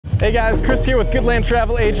Hey guys, Chris here with Goodland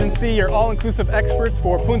Travel Agency, your all-inclusive experts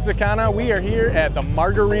for Punta Cana. We are here at the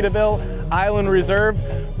Margaritaville Island Reserve.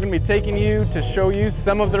 We're going to be taking you to show you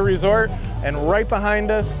some of the resort, and right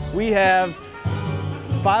behind us we have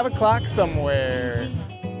 5 o'clock somewhere.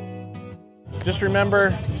 Just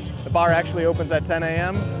remember, the bar actually opens at 10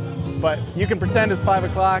 a.m., but you can pretend it's 5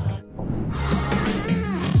 o'clock.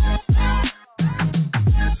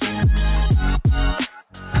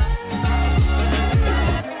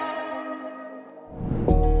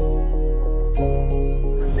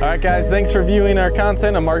 Alright guys, thanks for viewing our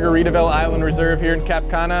content on Margaritaville Island Reserve here in Cap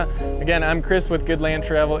Cana. Again, I'm Chris with Goodland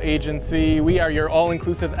Travel Agency. We are your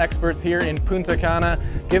all-inclusive experts here in Punta Cana.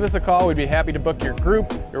 Give us a call. We'd be happy to book your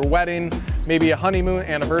group, your wedding, maybe a honeymoon,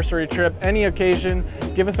 anniversary trip, any occasion.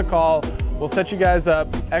 Give us a call. We'll set you guys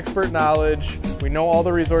up. Expert knowledge. We know all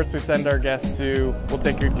the resorts we send our guests to. We'll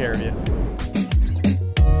take good care of you.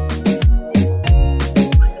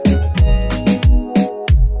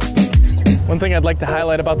 One thing I'd like to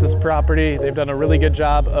highlight about this property, they've done a really good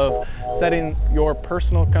job of setting your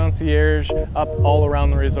personal concierge up all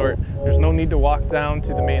around the resort. There's no need to walk down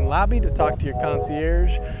to the main lobby to talk to your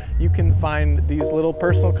concierge. You can find these little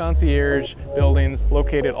personal concierge buildings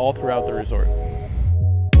located all throughout the resort.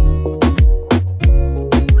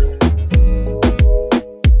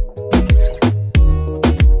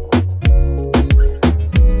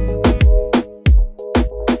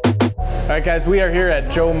 All right guys, we are here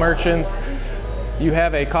at Joe Merchant's. You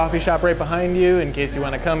have a coffee shop right behind you in case you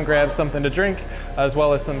want to come grab something to drink, as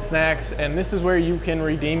well as some snacks. And this is where you can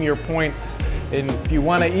redeem your points. And if you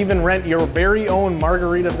want to even rent your very own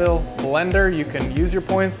Margaritaville blender, you can use your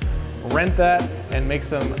points, rent that, and make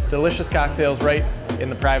some delicious cocktails right in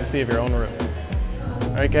the privacy of your own room.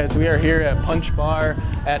 All right guys, we are here at Punch Bar.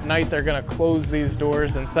 At night, they're gonna close these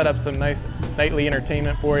doors and set up some nice nightly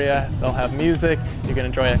entertainment for you. They'll have music, you can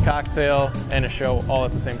enjoy a cocktail and a show all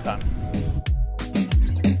at the same time.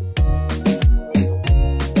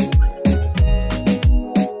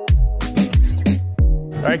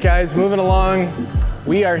 All right guys, moving along.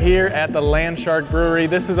 We are here at the Landshark Brewery.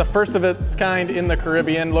 This is a first of its kind in the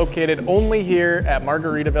Caribbean, located only here at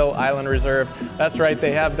Margaritaville Island Reserve. That's right,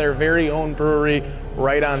 they have their very own brewery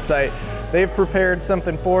right on site. They've prepared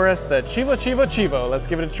something for us, the Chivo Chivo Chivo. Let's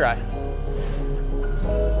give it a try.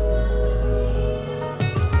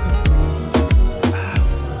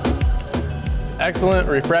 It's excellent,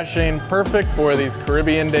 refreshing, perfect for these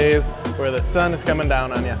Caribbean days where the sun is coming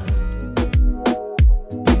down on you.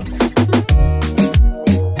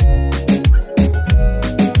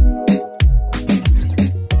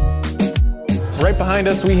 Right behind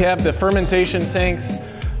us, we have the fermentation tanks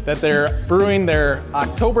that they're brewing their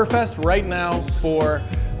Oktoberfest right now for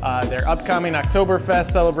their upcoming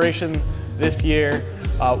Oktoberfest celebration this year.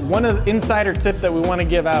 One insider tip that we want to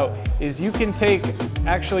give out is you can take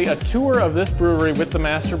actually a tour of this brewery with the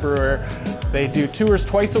master brewer. They do tours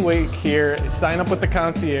twice a week here. Sign up with the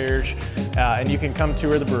concierge and you can come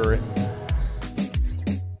tour the brewery.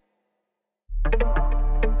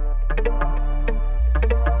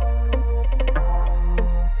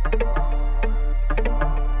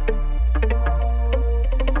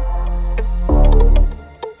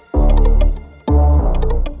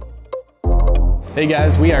 Hey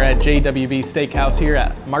guys, we are at JWB Steakhouse here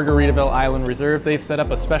at Margaritaville Island Reserve. They've set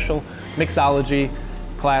up a special mixology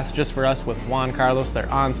class just for us with Juan Carlos, their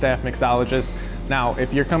on-staff mixologist. Now,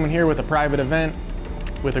 if you're coming here with a private event,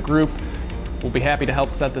 with a group, we'll be happy to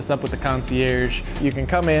help set this up with the concierge. You can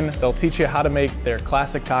come in, they'll teach you how to make their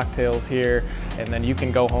classic cocktails here, and then you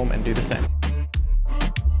can go home and do the same.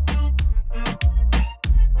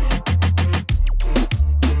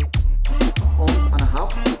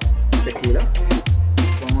 Tequila.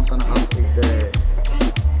 1 ounce and a half is the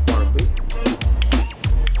barbecue.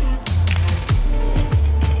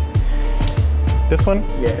 This one?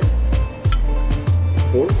 Yes.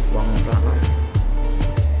 Full, 1 ounce and a half.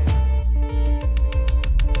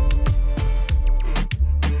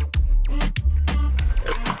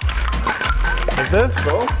 Like this?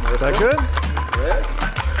 So, is that good? Yes.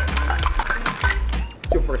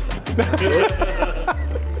 It's your first time.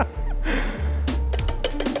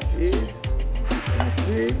 Let me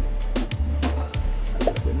see. A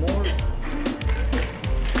bit more.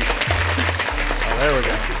 Oh, there we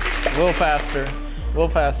go. A little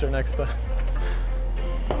faster next time.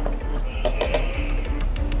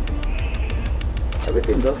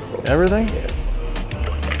 Everything does go. Everything? Yes.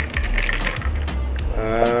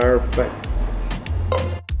 Perfect.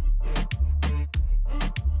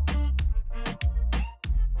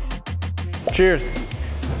 Cheers.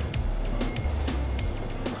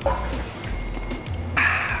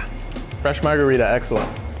 Fresh margarita, excellent.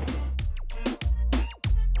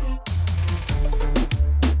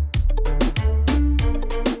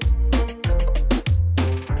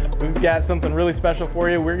 got something really special for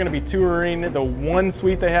you. We're gonna be touring the one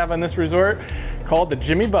suite they have on this resort called the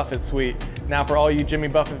Jimmy Buffett Suite. Now for all you Jimmy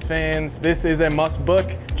Buffett fans, this is a must book.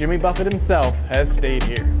 Jimmy Buffett himself has stayed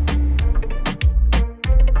here.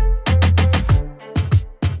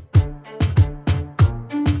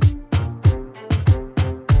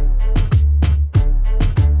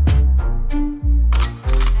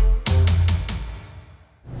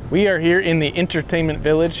 We are here in the entertainment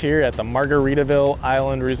village here at the Margaritaville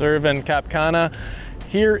Island Reserve in Cap Cana.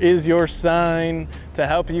 Here is your sign to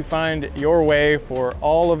help you find your way for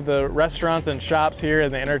all of the restaurants and shops here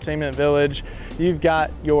in the entertainment village. You've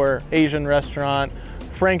got your Asian restaurant,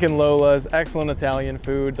 Frank and Lola's, excellent Italian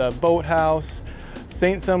food, the Boathouse,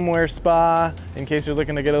 Saint Somewhere Spa, in case you're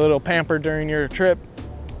looking to get a little pampered during your trip.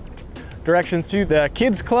 Directions to the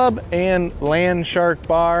Kids Club and Land Shark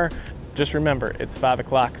Bar. Just remember, it's 5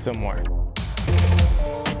 o'clock somewhere.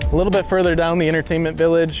 A little bit further down the entertainment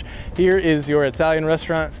village, here is your Italian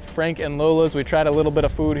restaurant, Frank and Lola's. We tried a little bit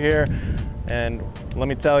of food here, and let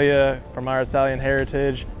me tell you, from our Italian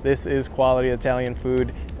heritage, this is quality Italian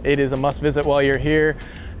food. It is a must visit while you're here.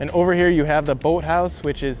 And over here you have the Boathouse,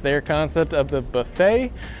 which is their concept of the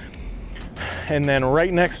buffet. And then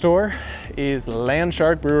right next door is Land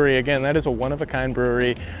Shark Brewery. Again, that is a one-of-a-kind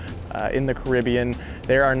brewery in the Caribbean.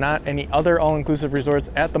 There are not any other all-inclusive resorts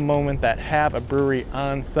at the moment that have a brewery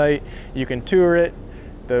on site. You can tour it.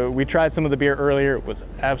 We tried some of the beer earlier. It was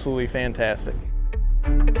absolutely fantastic.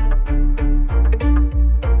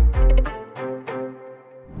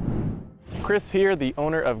 Chris here, the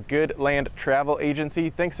owner of Good Land Travel Agency.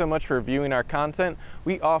 Thanks so much for viewing our content.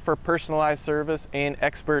 We offer personalized service and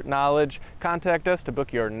expert knowledge. Contact us to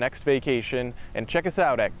book your next vacation and check us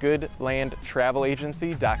out at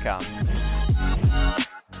goodlandtravelagency.com.